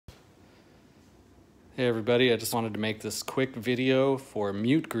Hey everybody, I just wanted to make this quick video for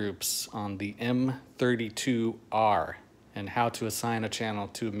mute groups on the M32R and how to assign a channel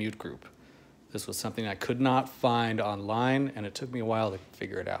to a mute group. This was something I could not find online and it took me a while to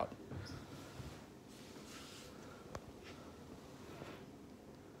figure it out.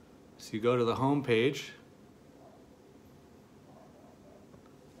 So you go to the home page,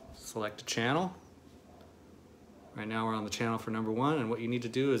 select a channel. Right now we're on the channel for number 1, and what you need to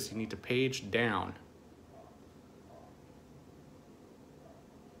do is you need to page down.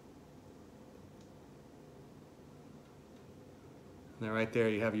 And then right there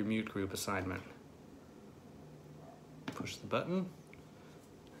you have your mute group assignment. Push the button, and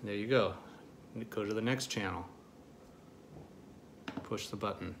there you go. Go to the next channel. Push the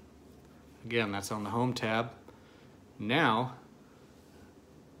button. Again, that's on the home tab. Now,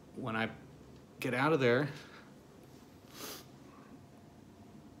 when I get out of there,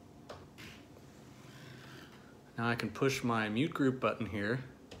 now I can push my mute group button here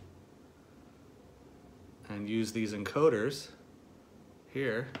and use these encoders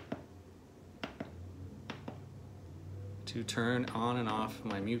here to turn on and off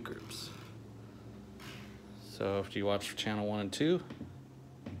my mute groups. So if you watch channel 1 and 2,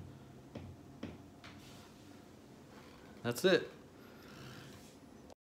 that's it.